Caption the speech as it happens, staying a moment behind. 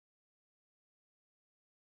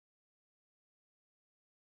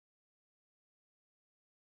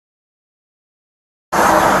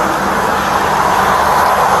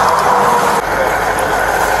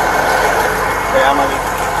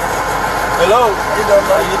Hello.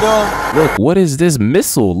 How you doing? Look, what is this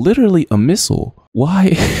missile? Literally a missile. Why?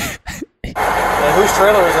 And whose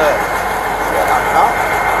trailer is that? Huh?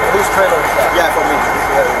 Whose trailer is that? Yeah, for me.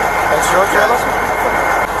 That's your trailer?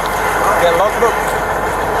 Yeah, lock it up.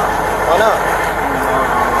 Why not?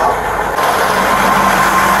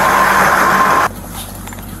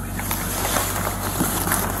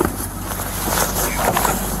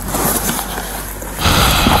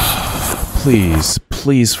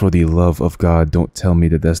 Please, for the love of God, don't tell me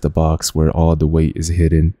that that's the box where all the weight is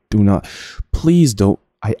hidden. Do not, please don't.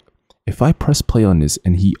 If I press play on this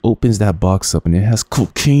and he opens that box up and it has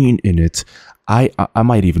cocaine in it, I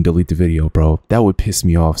might even delete the video, bro. That would piss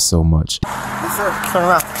me off so much. Yes, sir. Turn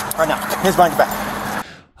around right now. Here's behind your back.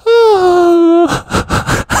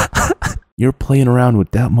 You're playing around with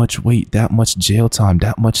that much weight, that much jail time,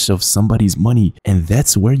 that much of somebody's money, and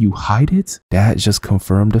that's where you hide it? That just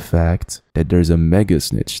confirmed the fact that there's a mega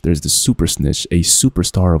snitch. There's the super snitch, a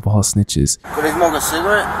superstar of all snitches. Could he smoke a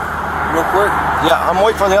cigarette real quick? Yeah, I'm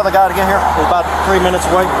waiting for the other guy to get here. We're about 3 minutes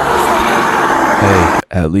away. Hey,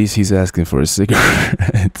 at least he's asking for a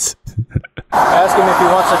cigarette. Ask him if he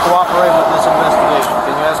wants to cooperate with this investigation.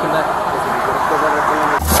 Can you ask him that?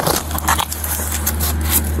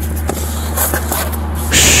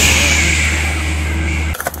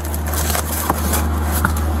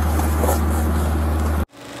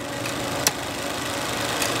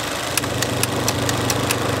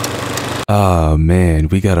 Oh man,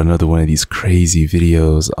 we got another one of these crazy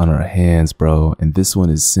videos on our hands, bro. And this one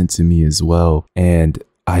is sent to me as well. And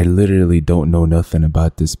I literally don't know nothing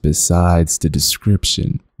about this besides the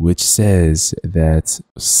description, which says that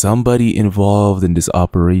somebody involved in this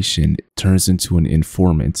operation turns into an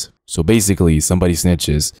informant. So basically somebody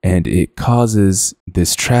snitches and it causes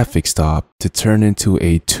this traffic stop to turn into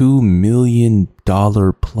a $2 million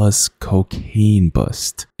plus cocaine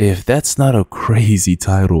bust. If that's not a crazy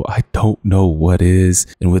title, I don't know what is.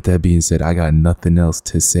 And with that being said, I got nothing else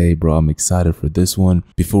to say, bro. I'm excited for this one.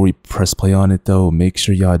 Before we press play on it though, make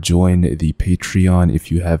sure y'all join the Patreon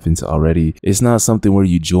if you haven't already. It's not something where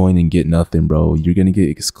you join and get nothing, bro. You're gonna get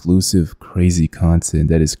exclusive crazy content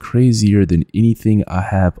that is crazier than anything I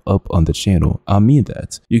have up on the channel. I mean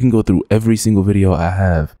that. You can go through every single video I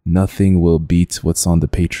have. Nothing will beat what's on the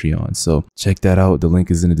Patreon. So check that out. The link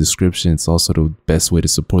is in the description. It's also the best way to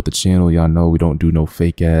support the channel. Y'all know we don't do no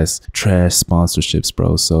fake ass trash sponsorships,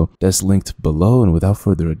 bro. So that's linked below. And without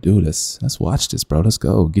further ado, let's watch this, bro. Let's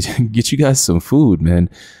go. Get you guys some food, man.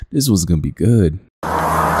 This was gonna be good.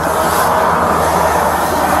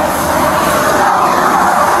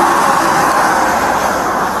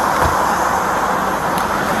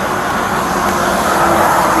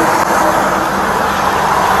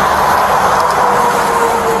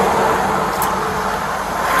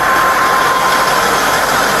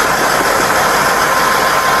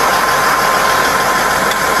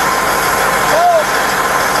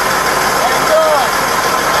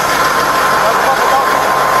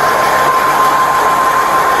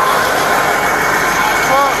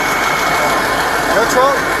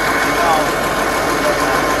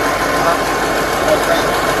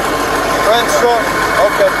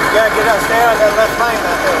 Okay, you gotta get up, stay on that left lane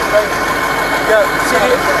out there, okay? You got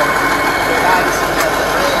CDL?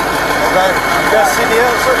 Okay, you got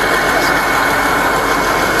CDL, sir?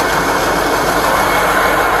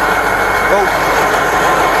 Go.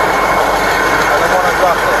 I don't want to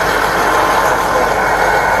drop that.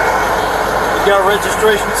 You got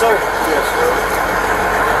registration, sir? Yes, sir.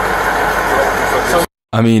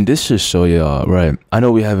 I mean, this should show y'all, right? I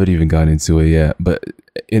know we haven't even gotten into it yet, but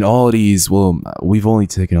in all of these, well, we've only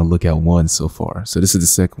taken a look at one so far. So this is the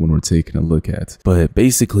second one we're taking a look at. But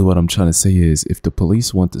basically what I'm trying to say is if the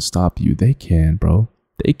police want to stop you, they can, bro.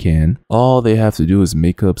 They can. All they have to do is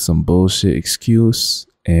make up some bullshit excuse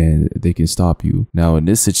and they can stop you. Now, in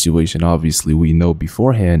this situation, obviously, we know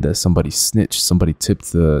beforehand that somebody snitched. Somebody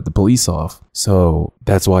tipped the police off. So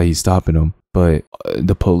that's why he's stopping them. But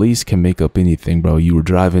the police can make up anything, bro. You were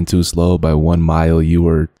driving too slow by 1 mile. You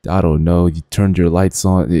were, I don't know, you turned your lights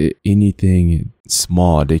on. Anything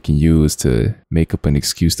small they can use to make up an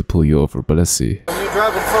excuse to pull you over. But let's see. Are you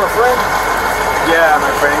driving for a friend? Yeah,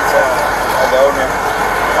 my friend's the owner.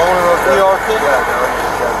 Owner of the ERP? Yeah, the owner.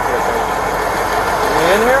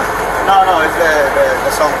 Are you in here? No, it's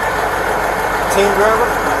the song. Team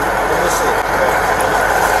driver? Let me see.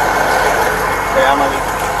 Yeah, I'm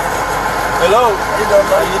a Hello,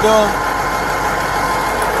 how you doing?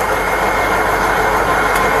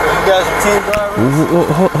 You guys are team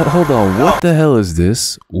drivers? Hold on, what the hell is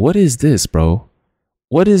this? What is this, bro?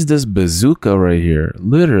 What is this bazooka right here?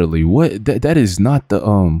 Literally, what? That is not the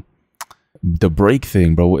The brake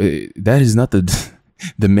thing, bro. That is not the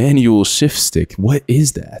manual shift stick. What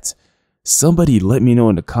is that? Somebody let me know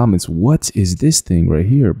in the comments. What is this thing right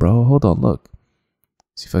here, bro? Hold on, look.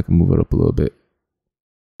 See if I can move it up a little bit.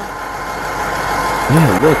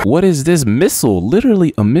 Yeah, look. What is this missile?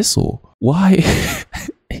 Literally a missile. Why?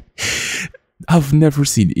 I've never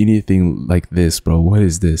seen anything like this, bro. What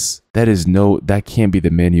is this? That can't be the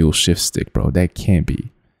manual shift stick, bro. That can't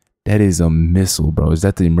be. That is a missile, bro. Is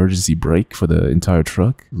that the emergency brake for the entire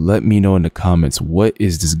truck? Let me know in the comments. What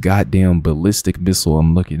is this goddamn ballistic missile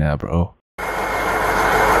I'm looking at, bro? You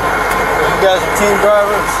guys are team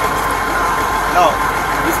drivers? No,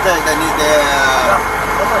 this guy they need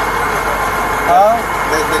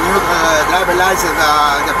the new driver license,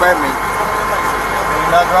 the permit.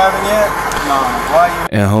 You're not driving yet? No. Why you?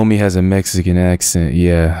 And homie has a Mexican accent.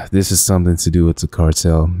 Yeah, this is something to do with the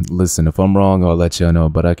cartel. Listen, if I'm wrong, I'll let y'all know,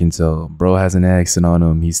 but I can tell. Bro has an accent on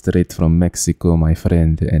him. He's straight from Mexico, my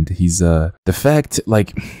friend. And he's, the fact,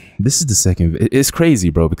 like, this is the second, it's crazy,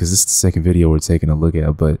 bro, because this is the second video we're taking a look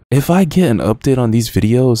at. But if I get an update on these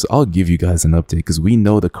videos, I'll give you guys an update, because we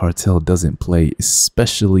know the cartel doesn't play,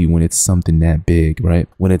 especially when it's something that big, right?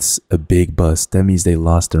 When it's a big bust, that means they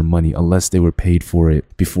lost their money unless they were paid for it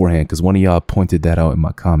beforehand, because one of y'all pointed that out in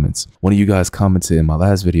my comments. One of you guys commented in my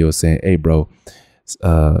last video saying, hey, bro,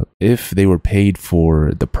 if they were paid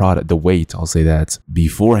for the product, the weight, I'll say that,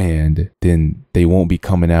 beforehand, then they won't be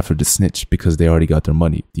coming after the snitch because they already got their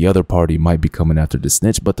money. The other party might be coming after the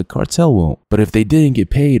snitch, but the cartel won't. But if they didn't get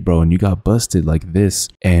paid, bro, and you got busted like this,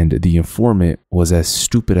 and the informant was as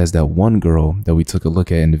stupid as that one girl that we took a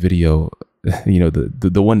look at in the video, you know,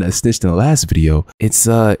 the one that snitched in the last video, it's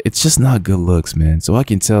just not good looks, man. So I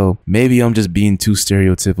can tell maybe I'm just being too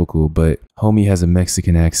stereotypical, but homie has a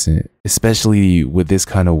Mexican accent, especially with this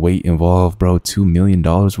kind of weight involved, bro. $2 million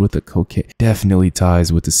worth of cocaine definitely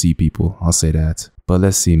ties with the C people, I'll say that. But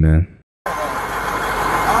let's see, man. Why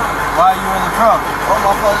are you in the truck?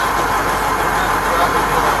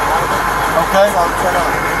 Okay.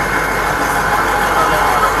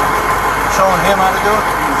 Showing him how to do it?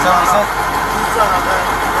 Is that what he said?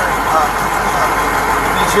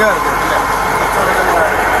 He's here.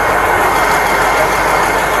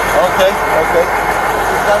 Okay.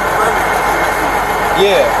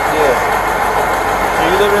 Yeah. So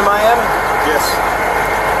you live in Miami? Yes.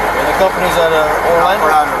 And the company's at Orlando?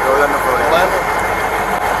 Orlando, Florida.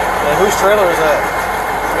 And whose trailer is that?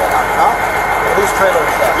 Huh? Whose trailer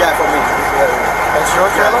is that? Yeah, for me. That's your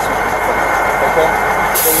trailer? Okay.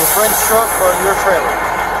 So your friend's truck or your trailer?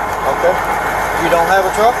 Okay. You don't have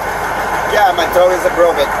a truck? Yeah, my truck is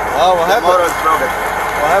broken. Oh, what happened? The motor is broken.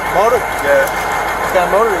 What happened? Motor? Yeah. What kind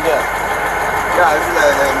of motor you got? Yeah, this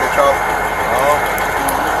is in the truck. Oh.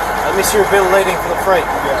 Let me see your bill of lading for the freight.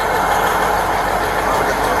 Yeah.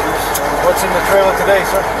 What's in the trailer today,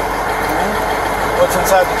 sir? What's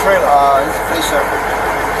inside the trailer? It's a freezer.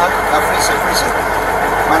 Huh? Freezer.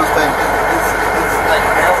 Minus 10. It's like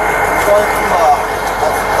milk. It's going to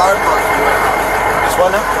Starbucks. This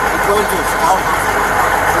one now? It's going to Starbucks.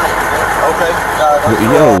 Okay.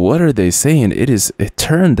 Yo, what are they saying? It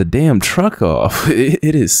turned the damn truck off.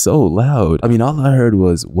 It is so loud. I mean, all I heard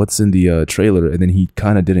was what's in the trailer, and then he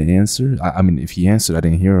kind of didn't answer. I mean, if he answered, I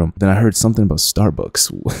didn't hear him. Then I heard something about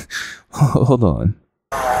Starbucks. Hold on.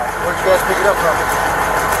 Where'd you guys pick it up from?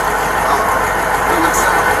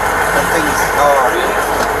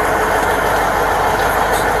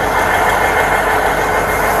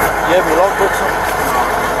 You have your logbook, sir?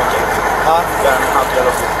 Huh? Yeah, I don't have the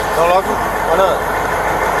logbook. No logbook? Why not?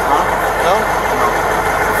 Huh? No?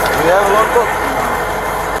 Do you have a logbook?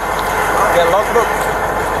 You got a logbook?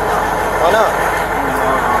 Why not?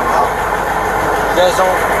 No. You guys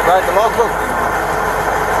don't write the logbook?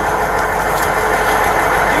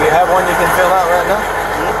 Do you have one you can fill out right now?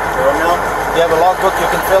 Right now? You have a logbook you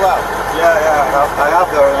can fill out? Yeah, I have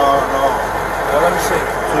the, no. Now let me see.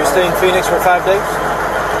 So you stay in Phoenix for 5 days?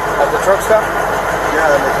 At the truck stop?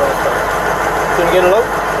 Yeah, the truck stop. Couldn't get a load?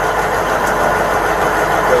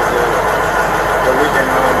 The weekend,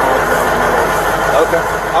 no. Okay.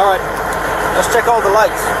 All right. Let's check all the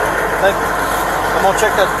lights. Thank you. I'm gonna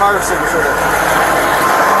check that fire signature there.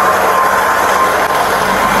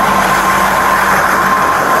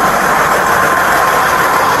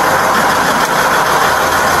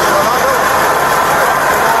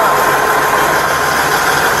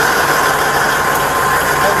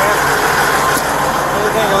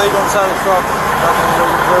 Inside the truck.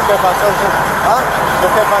 You're okay if I search it? Huh? You're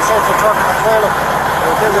okay if I search the truck and the trailer?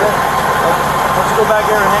 You're okay with it? Okay. Why don't you go back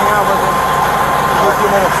here and hang out with him for a few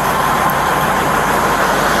minutes?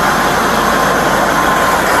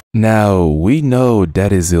 Now, we know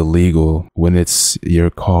that is illegal when it's your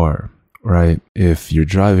car, right? If you're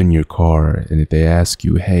driving your car and if they ask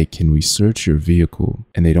you, hey, can we search your vehicle?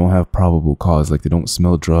 And they don't have probable cause, like they don't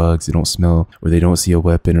smell drugs, they don't smell, or they don't see a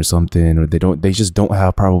weapon or something, or they just don't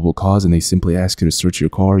have probable cause and they simply ask you to search your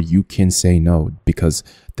car, you can say no because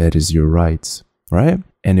that is your rights, right?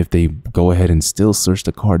 And if they go ahead and still search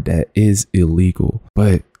the car, that is illegal.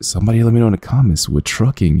 But somebody let me know in the comments, with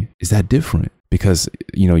trucking, is that different? Because,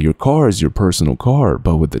 you know, your car is your personal car,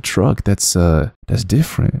 but with the truck, that's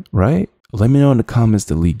different, right? Let me know in the comments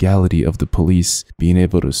the legality of the police being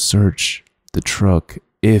able to search the truck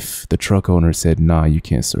if the truck owner said, nah, you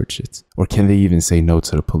can't search it. Or can they even say no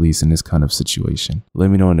to the police in this kind of situation?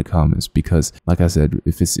 Let me know in the comments, because like I said,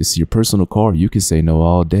 if it's your personal car, you can say no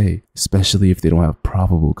all day, especially if they don't have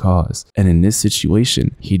probable cause. And in this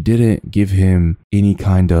situation, he didn't give him any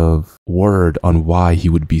kind of word on why he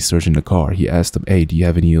would be searching the car. He asked him, hey, do you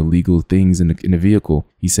have any illegal things in the vehicle?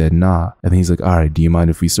 He said, nah. And then he's like, all right, do you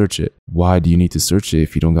mind if we search it? Why do you need to search it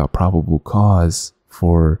if you don't got probable cause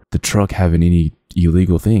for the truck having any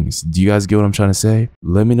illegal things? Do you guys get what I'm trying to say?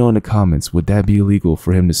 Let me know in the comments, would that be illegal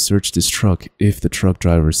for him to search this truck if the truck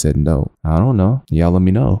driver said no? I don't know. Y'all let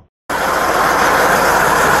me know.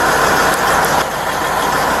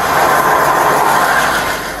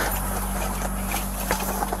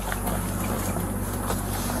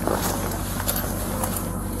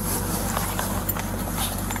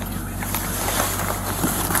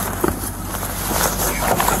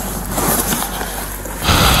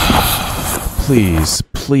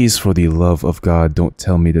 Please, for the love of God, don't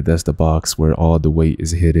tell me that that's the box where all the weight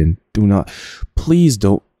is hidden. Do not, please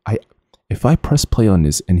don't. If I press play on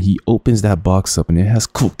this and he opens that box up and it has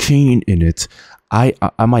cocaine in it, I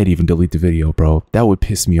might even delete the video, bro. That would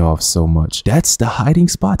piss me off so much. That's the hiding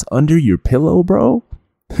spot under your pillow, bro?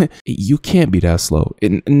 You can't be that slow.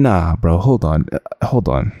 Nah, bro, hold on. Hold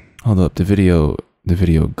up, the video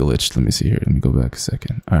glitched. Let me see here. Let me go back a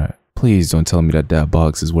second. All right. Please don't tell me that that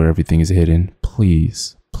box is where everything is hidden.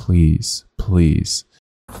 Please, please, please.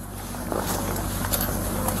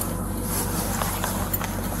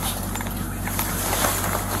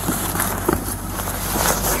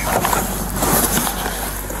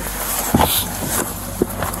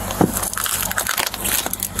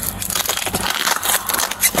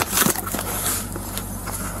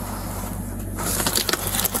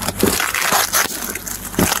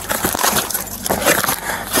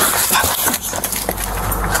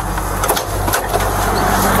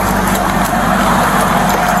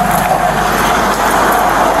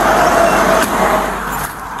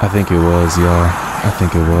 I think it was, y'all. I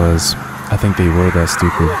think it was. I think they were that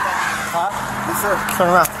stupid. Yes, sir. Turn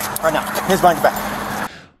around. Right now. Here's behind your back.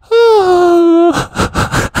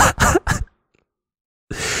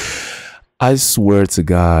 I swear to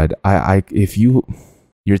God, if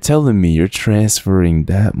you're telling me you're transferring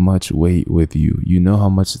that much weight with you, you know how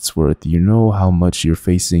much it's worth. You know how much you're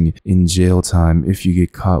facing in jail time if you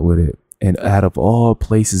get caught with it. And out of all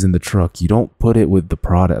places in the truck, you don't put it with the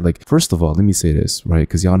product. Like, first of all, let me say this, right?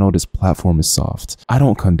 Because y'all know this platform is soft. I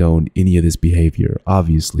don't condone any of this behavior.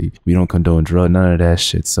 Obviously, we don't condone none of that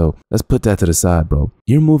shit. So let's put that to the side, bro.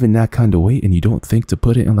 You're moving that kind of weight and you don't think to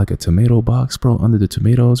put it in like a tomato box, bro, under the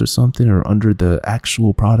tomatoes or something, or under the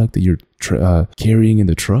actual product that you're carrying in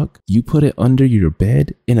the truck. You put it under your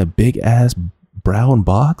bed in a big ass brown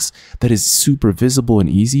box that is super visible and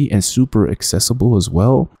easy and super accessible as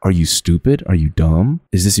well. Are you stupid? Are you dumb?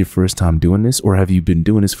 Is this your first time doing this, or have you been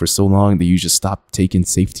doing this for so long that you just stopped taking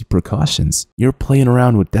safety precautions? You're playing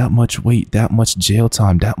around with that much weight, that much jail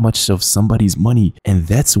time, that much of somebody's money, and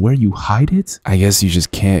that's where you hide it? I guess you just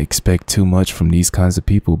can't expect too much from these kinds of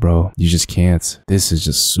people, bro. You just can't. This is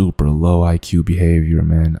just super low IQ behavior,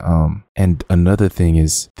 man. And another thing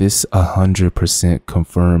is, this 100%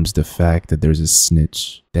 confirms the fact that there's a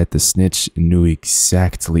snitch, that the snitch knew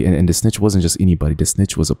exactly, and the snitch wasn't just anybody. The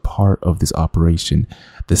snitch was a part of this operation.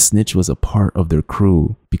 The snitch was a part of their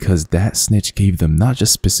crew, because that snitch gave them not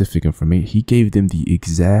just specific information, he gave them the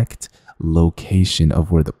exact location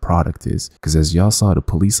of where the product is. Because as y'all saw, the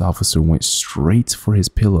police officer went straight for his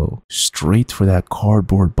pillow, straight for that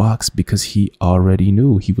cardboard box, because he already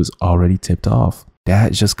knew, he was already tipped off.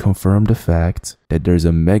 That just confirmed the fact that there's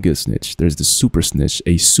a mega snitch. There's the super snitch,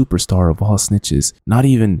 a superstar of all snitches. Not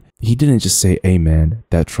even, he didn't just say, hey man,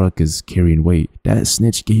 that truck is carrying weight. That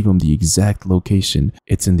snitch gave him the exact location.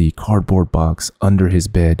 It's in the cardboard box under his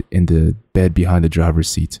bed, in the bed behind the driver's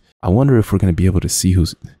seat. I wonder if we're going to be able to see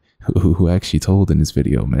who actually told in this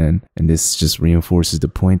video, man. And this just reinforces the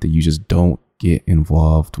point that you just don't get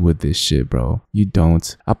involved with this shit, bro. You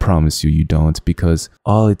don't. I promise you, you don't, because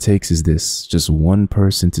all it takes is this, just one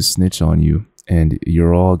person to snitch on you, and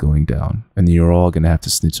you're all going down, and you're all gonna have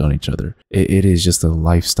to snitch on each other. It is just a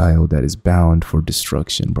lifestyle that is bound for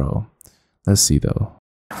destruction, bro. Let's see though.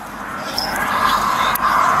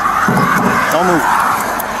 Don't move.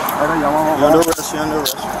 You're under arrest, you're under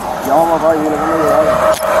arrest.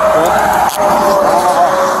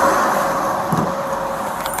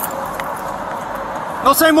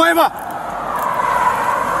 No se mueva.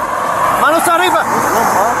 Manos arriba.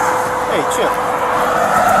 Hey, chill.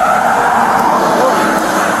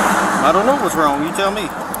 I don't know what's wrong. You tell me.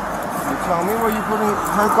 You tell me where you putting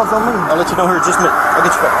handcuffs on me. I'll let you know here in just a minute. I'll get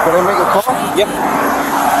you back. Can I make a call? Yep.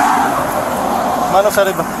 Manos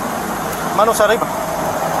arriba. Manos arriba.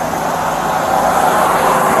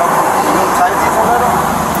 You gonna tie these a little?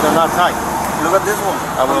 They're not tight. Look at this one.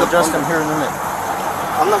 I will adjust them here in a minute.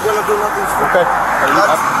 I'm not gonna do nothing stupid.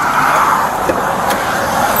 Okay.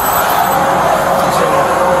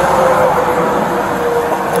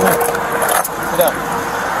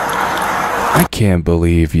 I can't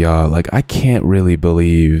believe y'all, like, I can't really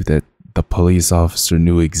believe that the police officer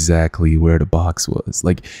knew exactly where the box was.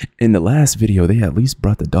 Like, in the last video, they at least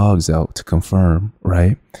brought the dogs out to confirm,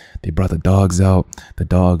 right? They brought the dogs out, the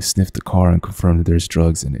dogs sniffed the car and confirmed that there's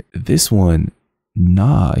drugs in it. This one,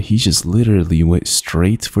 nah, he just literally went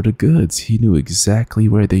straight for the goods. He knew exactly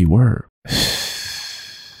where they were.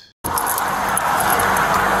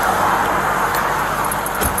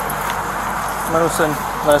 Manos en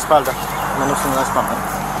la espalda. Manos en la espalda.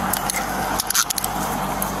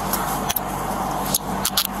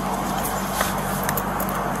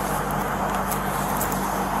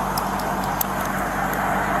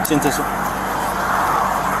 Siéntese.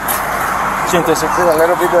 Siéntese. A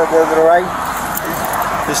little bit to the right.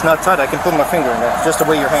 It's not tight. I can put my finger in there, just the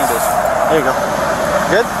way your hand is. There you go.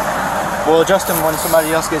 Good? We'll adjust them when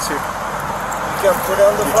somebody else gets here. You can put it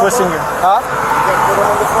on the front. Twisting your... Huh? You can put it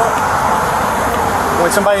on the front.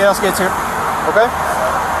 When somebody else gets here. Okay?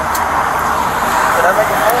 Can I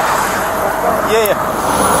make a call? Yeah.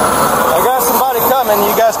 I got somebody coming.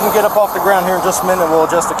 You guys can get up off the ground here in just a minute. We'll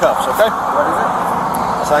adjust the cuffs, okay? What is it?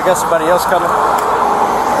 So I got somebody else coming.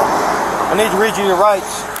 I need to read you your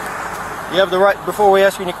rights. You have the right, before we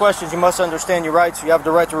ask you any questions, you must understand your rights. You have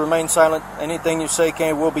the right to remain silent. Anything you say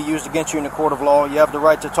can will be used against you in the court of law. You have the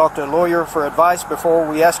right to talk to a lawyer for advice before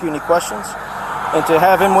we ask you any questions, and to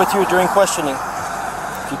have him with you during questioning.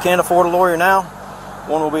 If you can't afford a lawyer now,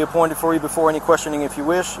 one will be appointed for you before any questioning if you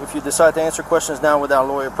wish. If you decide to answer questions now without a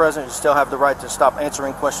lawyer present, you still have the right to stop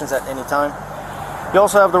answering questions at any time. You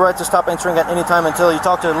also have the right to stop answering at any time until you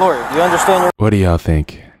talk to the lawyer. Do you understand your... What do y'all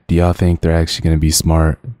think? Do y'all think they're actually going to be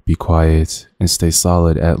smart, be quiet, and stay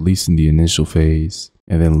solid at least in the initial phase,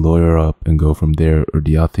 and then lawyer up and go from there? Or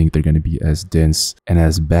do y'all think they're going to be as dense and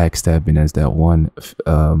as backstabbing as that one,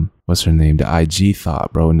 what's her name, the IG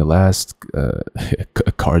thought, bro, in the last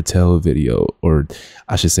cartel video, or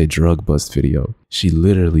I should say drug bust video? She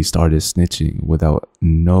literally started snitching without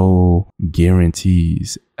no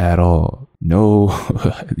guarantees at all. No,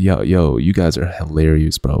 yo, you guys are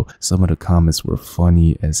hilarious, bro. Some of the comments were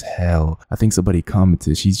funny as hell. I think somebody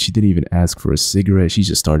commented, she didn't even ask for a cigarette. She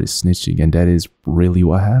just started snitching, and that is really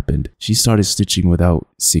what happened. She started snitching without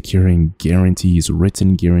securing guarantees,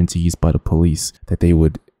 written guarantees by the police that they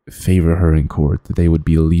would favor her in court, that they would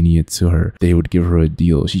be lenient to her, they would give her a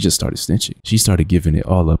deal. She just started snitching. She started giving it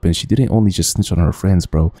all up, and she didn't only just snitch on her friends,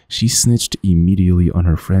 bro. She snitched immediately on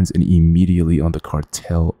her friends and immediately on the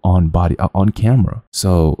cartel on camera.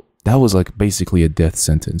 So that was like basically a death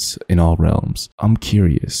sentence in all realms. I'm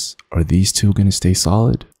curious, are these two gonna stay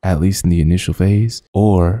solid, at least in the initial phase,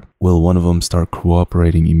 or will one of them start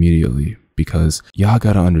cooperating immediately? Because y'all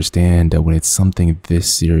gotta understand that when it's something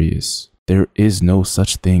this serious, there is no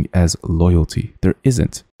such thing as loyalty. There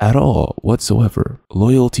isn't at all whatsoever.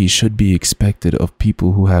 Loyalty should be expected of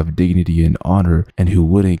people who have dignity and honor and who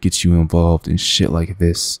wouldn't get you involved in shit like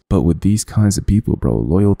this. But with these kinds of people, bro,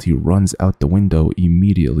 loyalty runs out the window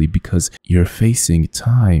immediately because you're facing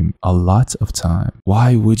time, a lot of time.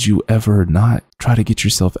 Why would you ever not try to get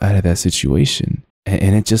yourself out of that situation?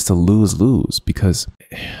 And it's just a lose-lose because,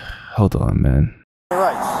 hold on, man.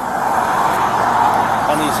 Right.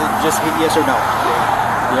 I need to just hit yes or no.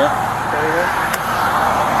 Yeah?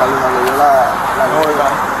 Don't worry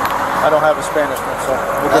about it. I don't have a Spanish one, so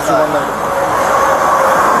we'll get you one later.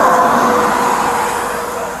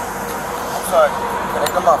 I'm sorry. Can I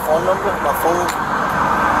get my phone number? My phone?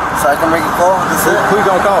 So I can make a call? This is it? Who you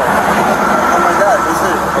gonna call? Oh my God, this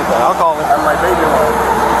is it. Okay, I'll call him. And my baby mama.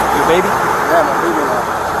 Your baby? Yeah, my baby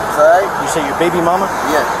mama. Is that right? You say your baby mama?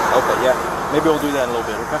 Yeah. Okay, yeah. Maybe we'll do that in a little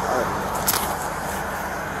bit, okay? All right.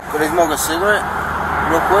 Could I smoke a cigarette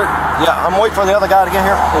real quick? Yeah, I'm waiting for the other guy to get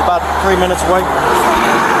here. We're about 3 minutes away.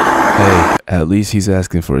 Hey, at least he's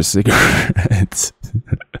asking for a cigarette.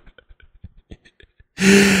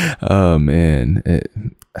 Oh man,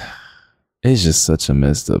 it's just such a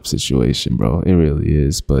messed up situation, bro. It really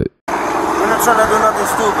is. But we're not trying to do nothing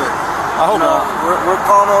stupid. I hope not. We're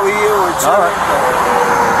calm over here. We're chilling. All right.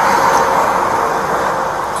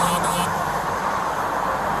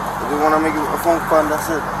 We want to make a phone call. That's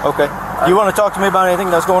it. Okay. You want to talk to me about anything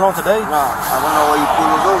that's going on today? No, I don't know why you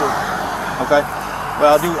pulled us over. Okay.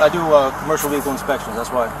 Well, I do commercial vehicle inspections. That's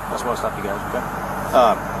why I stopped you guys. Okay.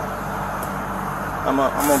 I'm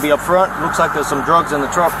gonna be up front. Looks like there's some drugs in the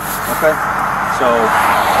truck. Okay. So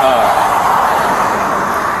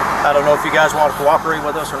I don't know if you guys want to cooperate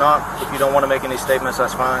with us or not. If you don't want to make any statements,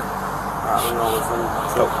 that's fine. I don't know what's in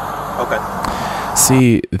the truck. Okay.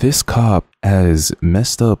 see, this cop, as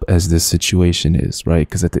messed up as this situation is, right?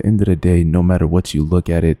 Because at the end of the day, no matter what you look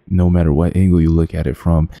at it, no matter what angle you look at it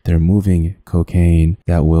from, they're moving cocaine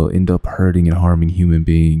that will end up hurting and harming human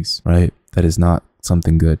beings, right? That is not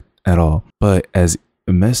something good at all. But as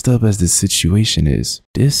messed up as this situation is,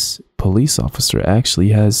 this police officer actually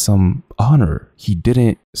has some honor. He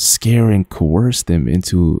didn't scare and coerce them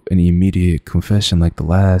into an immediate confession like the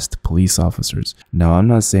last police officers. Now, I'm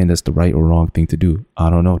not saying that's the right or wrong thing to do. I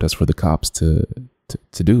don't know. That's for the cops to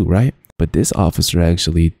do, right? But this officer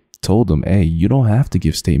actually told them, hey, you don't have to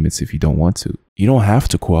give statements if you don't want to. You don't have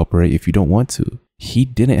to cooperate if you don't want to. He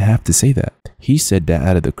didn't have to say that. He said that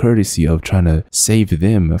out of the courtesy of trying to save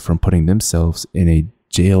them from putting themselves in a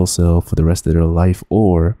jail cell for the rest of their life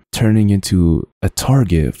or turning into a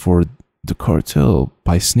target for the cartel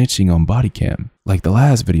by snitching on body cam. Like the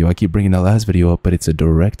last video, I keep bringing that last video up, but it's a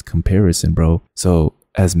direct comparison, bro. So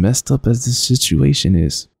as messed up as this situation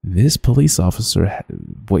is, this police officer,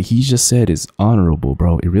 what he just said is honorable,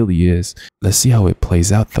 bro. It really is. Let's see how it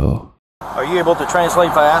plays out though. Are you able to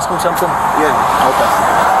translate if I ask him something? Yeah. Okay.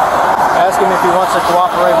 Ask him if he wants to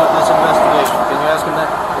cooperate with this investigation. Can you ask him that?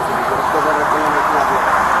 What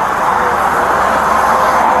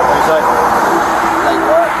do you say? Like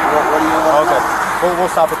what? What do you want? Okay. We'll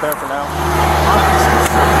stop it there for now.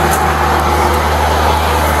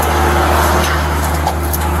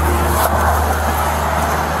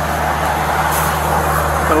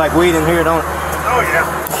 Feel like weed in here, don't it? Oh yeah.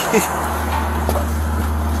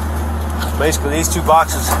 Basically, these two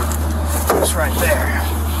boxes, it's right there.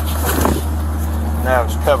 Now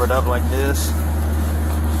it's covered up like this.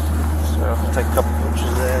 So I'll take a couple pictures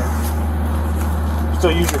of that.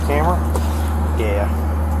 Still use your camera? Yeah.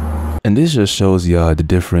 And this just shows y'all the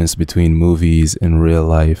difference between movies and real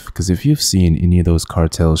life. Because if you've seen any of those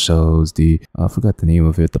cartel shows, I forgot the name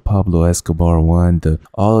of it, the Pablo Escobar one,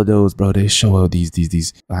 all of those, bro, they show out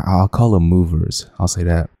these, I'll call them movers. I'll say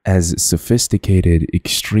that. As sophisticated,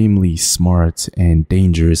 extremely smart, and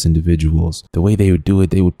dangerous individuals. The way they would do it,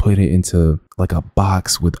 they would put it into like a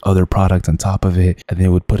box with other product on top of it, and they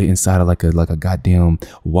would put it inside of like a goddamn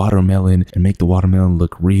watermelon and make the watermelon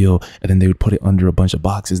look real, and then they would put it under a bunch of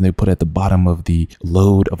boxes and they would put it at the bottom of the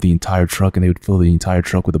load of the entire truck, and they would fill the entire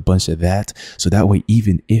truck with a bunch of that. So that way,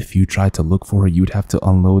 even if you tried to look for it, you'd have to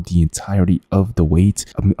unload the entirety of the weight.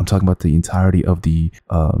 I'm talking about the entirety of the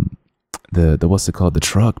what's it called, the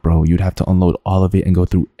truck, bro. You'd have to unload all of it and go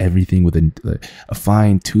through everything with a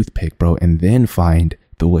fine toothpick, bro, and then find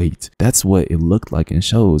the weight. That's what it looked like in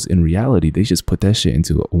shows. In reality, they just put that shit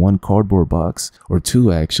into one cardboard box, or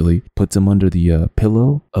two actually, put them under the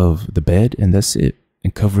pillow of the bed, and that's it,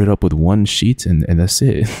 and cover it up with one sheet, and that's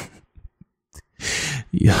it.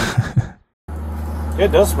 Yeah.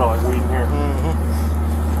 It does smell like weed in here.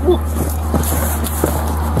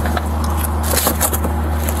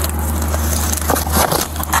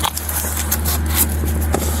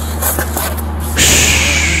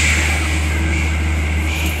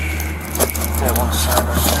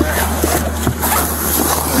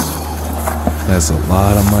 That's a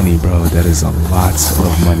lot of money, bro. That is a lot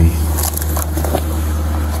of money.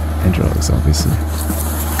 And drugs, obviously.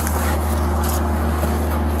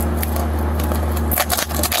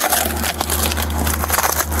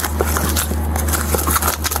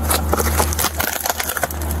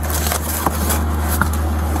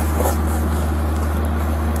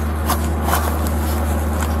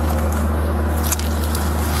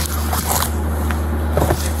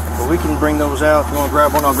 Well, we can bring those out. If you want to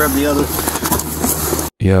grab one, I'll grab the other.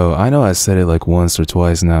 Yo, I know I said it like once or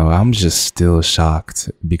twice now. I'm just still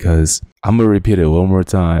shocked because I'm gonna repeat it one more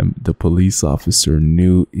time. The police officer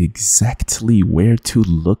knew exactly where to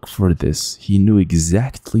look for this. He knew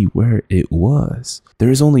exactly where it was.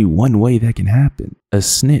 There is only one way that can happen. A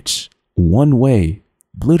snitch. One way.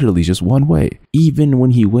 Literally just one way. Even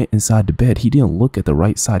when he went inside the bed, he didn't look at the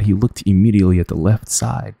right side. He looked immediately at the left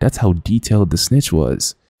side. That's how detailed the snitch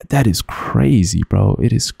was. That is crazy, bro.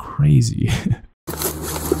 It is crazy.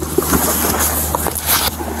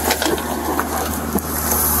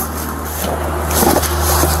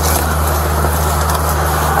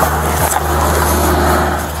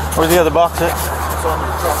 Where's the other box at?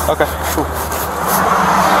 Okay, cool.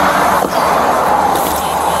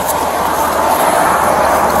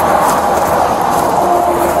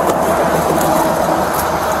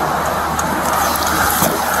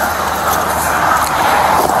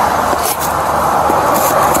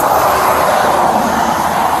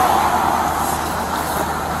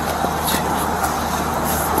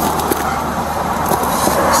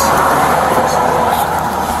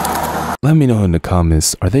 Let me know in the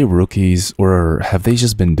comments, are they rookies or have they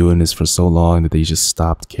just been doing this for so long that they just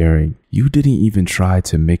stopped caring? You didn't even try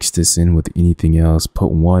to mix this in with anything else,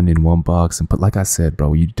 put one in one box and put, like I said,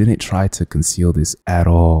 bro, you didn't try to conceal this at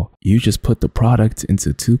all. You just put the product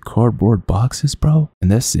into 2 cardboard boxes, bro,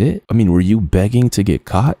 and that's it. I mean, were you begging to get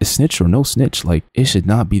caught? A snitch or no snitch? Like, it should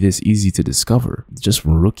not be this easy to discover. It's just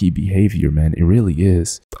rookie behavior, man. It really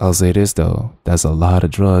is. I'll say this though, that's a lot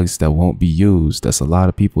of drugs that won't be used. That's a lot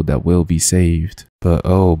of people that will be saved. But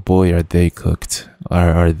oh boy, are they cooked.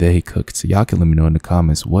 Are they cooked? Y'all can let me know in the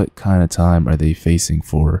comments what kind of time are they facing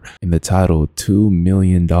for in the title $2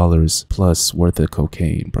 million plus worth of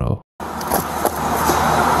cocaine, bro.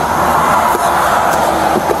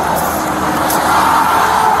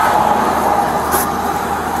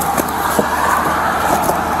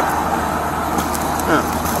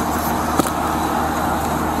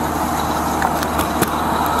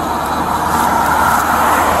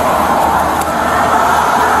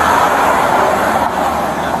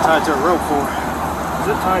 To a rope for.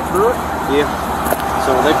 Is it tied through it? Yeah.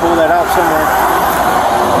 So they pull that out somewhere.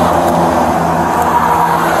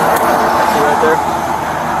 See right there?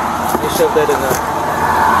 They shove that in there.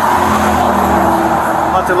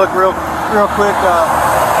 I'll have to look real quick.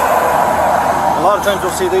 A lot of times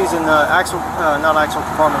you'll see these in not axle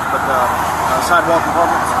compartments, but sidewall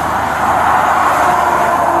compartments.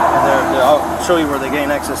 And I'll show you where they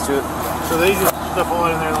gain access to it. So they just stuff all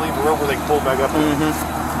in there and leave a rope where they can pull back up.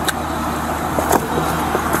 Mm-hmm.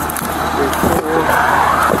 3, 4,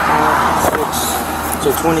 5, 6, so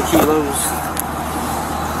 20 kilos.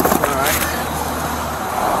 All right.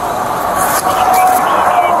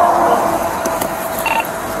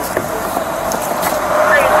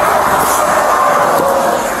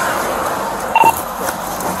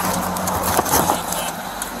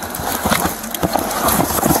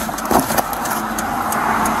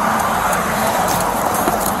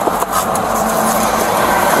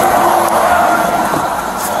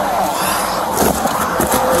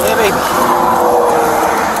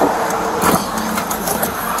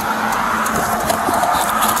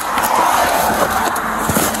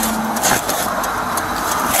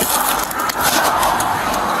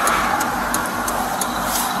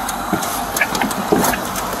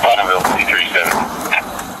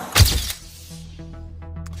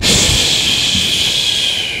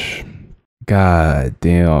 God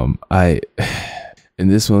damn. In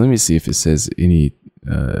this one, let me see if it says any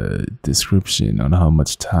description on how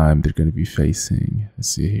much time they're going to be facing. Let's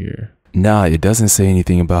see here. Nah, it doesn't say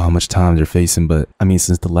anything about how much time they're facing, but I mean,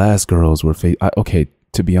 since the last girls were okay,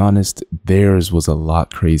 to be honest, theirs was a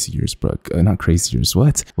lot crazier, bro. Not crazier,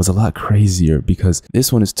 what? Was a lot crazier because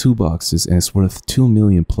this one is 2 boxes and it's worth 2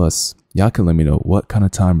 million plus. Y'all can let me know what kind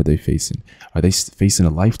of time are they facing. Are they facing a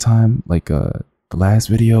lifetime like the last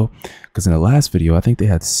video? Because in the last video, I think they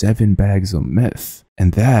had 7 bags of meth.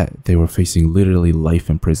 And that they were facing literally life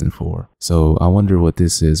in prison for. So I wonder what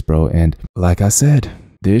this is, bro. And like I said,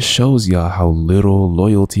 this shows y'all how little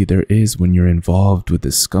loyalty there is when you're involved with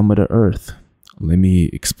the scum of the earth. Let me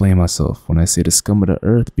explain myself when I say the scum of the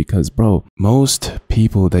earth, because bro, most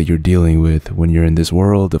people that you're dealing with when you're in this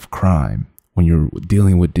world of crime, when you're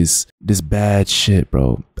dealing with this bad shit,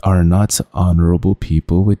 bro, are not honorable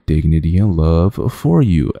people with dignity and love for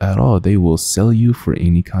you at all. They will sell you for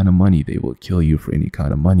any kind of money. They will kill you for any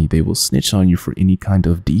kind of money. They will snitch on you for any kind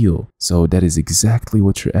of deal. So that is exactly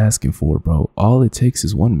what you're asking for, bro. All it takes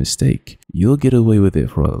is one mistake. you'll get away with it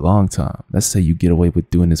for a long time. Let's say you get away with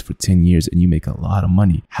doing this for 10 years and you make a lot of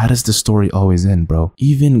money. How does the story always end, bro?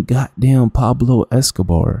 Even goddamn Pablo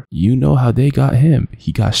Escobar, you know how they got him.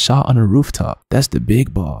 He got shot on a rooftop. That's the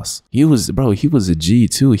big boss. He was a G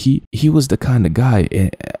too. He was the kind of guy,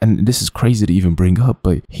 and this is crazy to even bring up,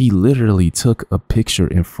 but he literally took a picture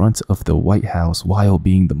in front of the White House while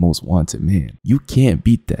being the most wanted man. You can't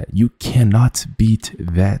beat that. You cannot beat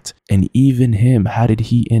that. And even him, how did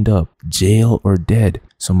he end up? Jail or dead?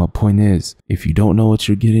 So my point is, if you don't know what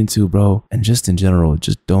you're getting into, bro, and just in general,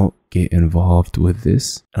 just don't get involved with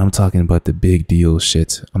this. And I'm talking about the big deal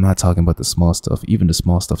shit. I'm not talking about the small stuff. Even the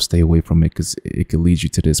small stuff, stay away from it because it could lead you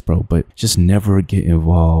to this, bro. But just never get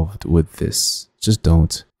involved with this. Just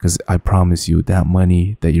don't. Because I promise you, that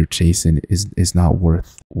money that you're chasing is not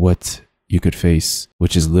worth what you could face,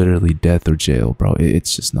 which is literally death or jail, bro.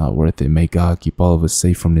 It's just not worth it. May God keep all of us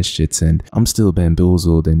safe from this shit. And I'm still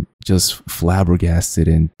bamboozled and just flabbergasted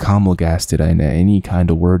and commelgasted in any kind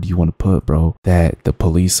of word you want to put, bro, that the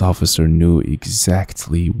police officer knew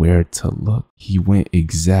exactly where to look. He went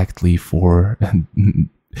exactly for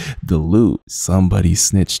the loot. Somebody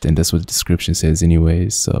snitched, and that's what the description says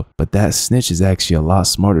anyways. So, but that snitch is actually a lot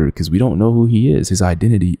smarter because we don't know who he is. His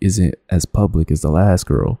identity isn't as public as the last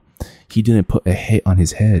girl. He didn't put a hit on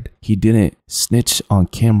his head. He didn't snitch on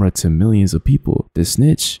camera to millions of people. The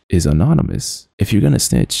snitch is anonymous. If you're gonna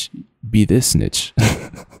snitch, be this snitch.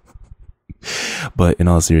 But in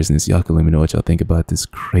all seriousness, y'all can let me know what y'all think about this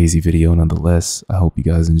crazy video. Nonetheless, I hope you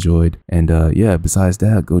guys enjoyed. And yeah, besides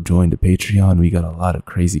that, go join the Patreon. We got a lot of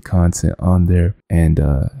crazy content on there. And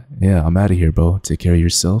yeah, I'm out of here, bro. Take care of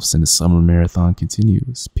yourselves, and the summer marathon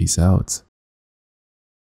continues. Peace out.